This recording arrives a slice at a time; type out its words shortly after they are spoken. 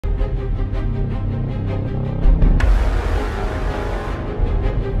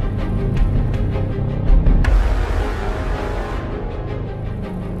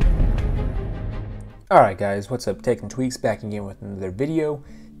Alright guys, what's up? Tech and Tweaks back again with another video.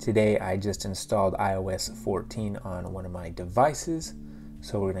 Today I just installed iOS 14 on one of my devices.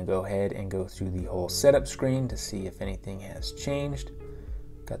 So we're going to go ahead and go through the whole setup screen to see if anything has changed.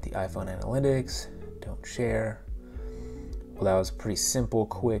 Got the iPhone analytics, don't share. Well, that was a pretty simple,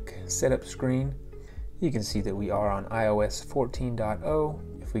 quick setup screen. You can see that we are on iOS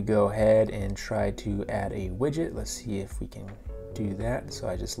 14.0. If we go ahead and try to add a widget, let's see if we can do that. So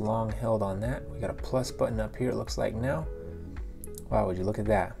I just long held on that. We got a plus button up here, it looks like now. Wow, would you look at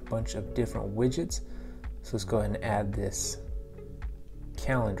that? Bunch of different widgets. So let's go ahead and add this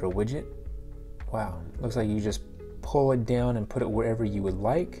calendar widget. Wow, looks like you just pull it down and put it wherever you would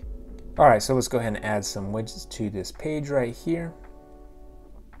like. All right, so let's go ahead and add some widgets to this page right here.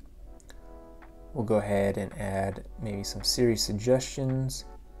 We'll go ahead and add maybe some Siri suggestions.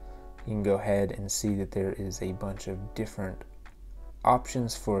 You can go ahead and see that there is a bunch of different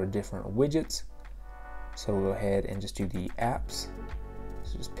options for different widgets. So we'll go ahead and just do the apps.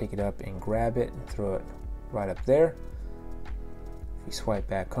 So just pick it up and grab it and throw it right up there. If we swipe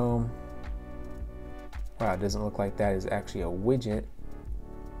back home, wow, it doesn't look like that is actually a widget,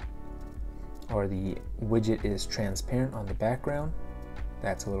 or the widget is transparent on the background.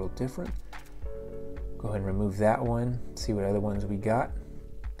 That's a little different. Go ahead and remove that one, see what other ones we got.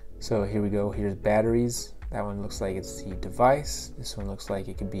 So here we go, here's batteries. That one looks like it's the device. This one looks like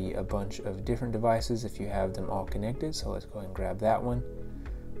it could be a bunch of different devices if you have them all connected. So let's go ahead and grab that one,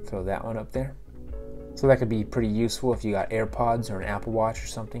 throw that one up there. So that could be pretty useful if you got AirPods or an Apple Watch or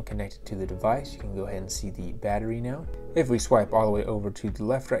something connected to the device. You can go ahead and see the battery now. If we swipe all the way over to the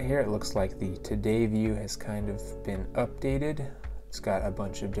left right here, it looks like the Today view has kind of been updated. It's got a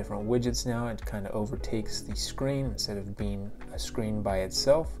bunch of different widgets now. It kind of overtakes the screen instead of being a screen by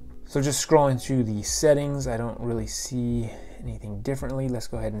itself. So just scrolling through the settings, I don't really see anything differently. Let's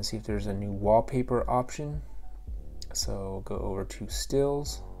go ahead and see if there's a new wallpaper option. So go over to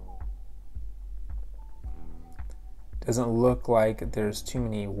stills. Doesn't look like there's too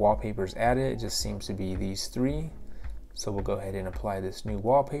many wallpapers added. It just seems to be these three. So we'll go ahead and apply this new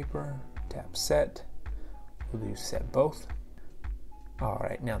wallpaper. Tap set. We'll do set both. All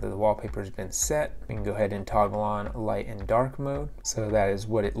right, now that the wallpaper has been set, we can go ahead and toggle on light and dark mode. So that is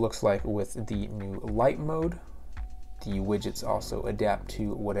what it looks like with the new light mode. The widgets also adapt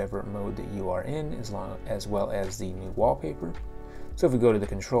to whatever mode that you are in, as well as the new wallpaper. So if we go to the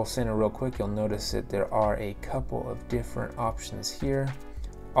control center real quick, you'll notice that there are a couple of different options here.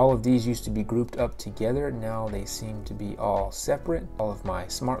 All of these used to be grouped up together. Now they seem to be all separate. All of my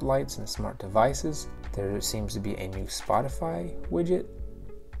smart lights and smart devices. There seems to be a new Spotify widget.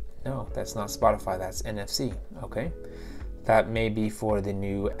 No, that's not Spotify, that's NFC, okay? That may be for the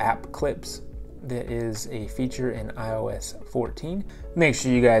new app clips. That is a feature in iOS 14. Make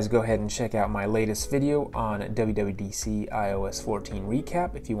sure you guys go ahead and check out my latest video on Wwdc iOS 14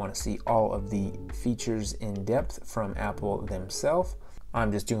 recap if you want to see all of the features in depth from Apple themselves.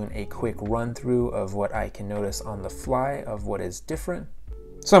 I'm just doing a quick run through of what I can notice on the fly of what is different.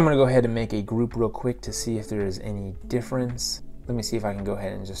 So I'm going to go ahead and make a group real quick to see if there is any difference. Let me see if I can go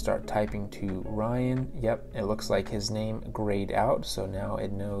ahead and just start typing to Ryan. Yep, it looks like his name grayed out, so now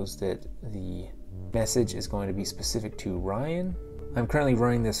it knows that the message is going to be specific to Ryan. I'm currently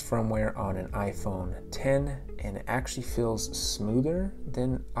running this firmware on an iPhone 10, and it actually feels smoother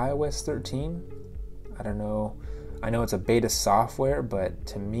than iOS 13. I don't know. I know it's a beta software, but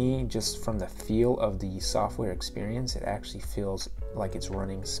to me, just from the feel of the software experience, it actually feels like it's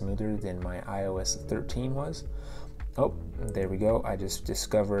running smoother than my iOS 13 was. Oh, there we go. I just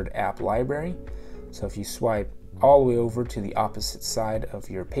discovered App Library. So if you swipe all the way over to the opposite side of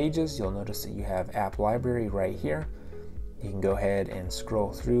your pages, you'll notice that you have App Library right here. You can go ahead and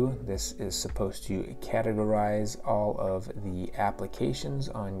scroll through. This is supposed to categorize all of the applications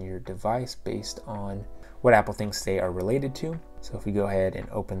on your device based on what Apple thinks they are related to. So if we go ahead and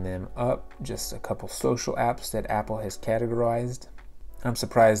open them up, just a couple social apps that Apple has categorized. I'm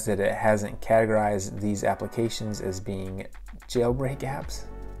surprised that it hasn't categorized these applications as being jailbreak apps.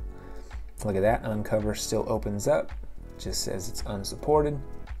 Look at that, Uncover still opens up, just says it's unsupported.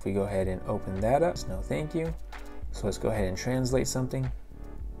 If we go ahead and open that up, no thank you. So let's go ahead and translate something.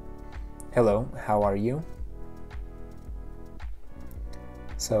 Hello, how are you?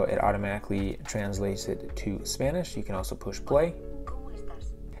 So it automatically translates it to Spanish. You can also push play,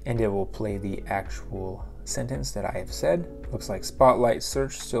 and it will play the actual sentence that I have said. Looks like Spotlight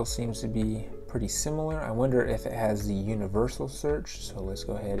search still seems to be pretty similar. I wonder if it has the universal search. So let's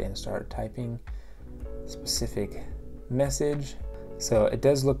go ahead and start typing specific message. So it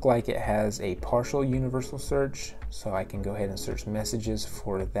does look like it has a partial universal search, so I can go ahead and search messages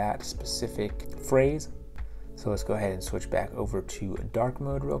for that specific phrase. So let's go ahead and switch back over to dark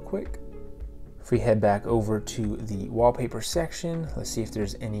mode real quick. If we head back over to the wallpaper section, let's see if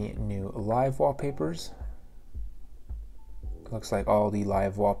there's any new live wallpapers. Looks like all the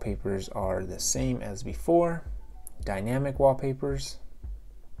live wallpapers are the same as before. Dynamic wallpapers.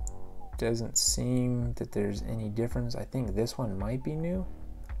 Doesn't seem that there's any difference. I think this one might be new.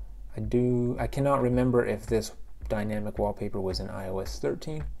 I cannot remember if this dynamic wallpaper was in iOS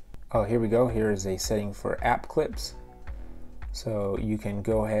 13. Oh, here we go. Here is a setting for app clips. So you can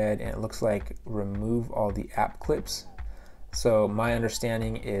go ahead and it looks like remove all the app clips. So my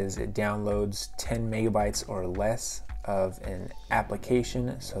understanding is it downloads 10 megabytes or less of an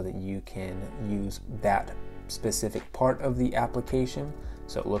application so that you can use that specific part of the application.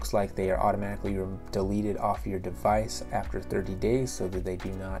 So it looks like they are automatically deleted off your device after 30 days so that they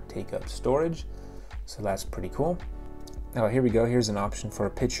do not take up storage. So that's pretty cool. Now here we go. Here's an option for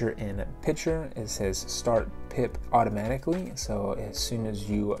picture-in-picture. It says start pip automatically. So as soon as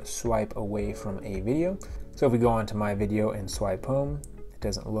you swipe away from a video. So if we go onto my video and swipe home, it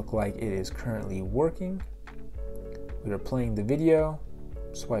doesn't look like it is currently working. We are playing the video,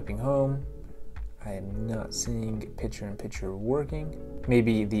 swiping home. I am not seeing picture-in-picture working.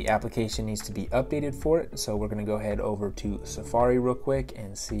 Maybe the application needs to be updated for it. So we're gonna go ahead over to Safari real quick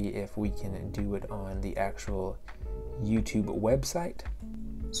and see if we can do it on the actual YouTube website.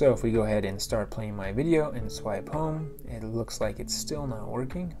 So if we go ahead and start playing my video and swipe home, it looks like it's still not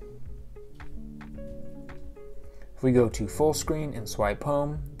working. If we go to full screen and swipe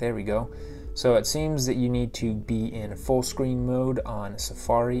home, there we go. So it seems that you need to be in full screen mode on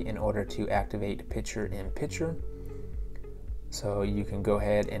Safari in order to activate picture-in-picture. So you can go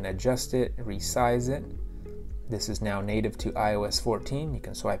ahead and adjust it, resize it. This is now native to iOS 14. You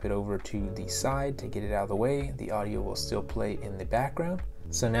can swipe it over to the side to get it out of the way. The audio will still play in the background.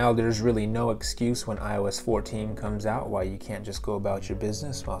 So now there's really no excuse when iOS 14 comes out why you can't just go about your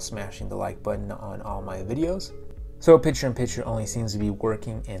business while smashing the like button on all my videos. So picture-in-picture only seems to be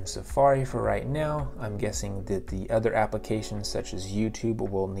working in Safari for right now. I'm guessing that the other applications such as YouTube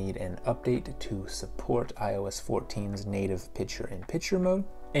will need an update to support iOS 14's native picture-in-picture mode.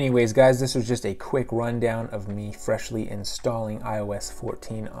 Anyways guys, this was just a quick rundown of me freshly installing iOS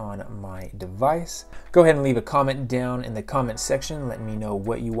 14 on my device. Go ahead and leave a comment down in the comment section. Let me know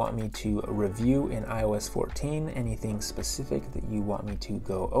what you want me to review in iOS 14, anything specific that you want me to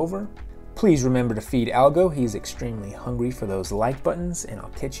go over. Please remember to feed Algo. He's extremely hungry for those like buttons, and I'll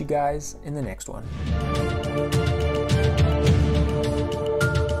catch you guys in the next one.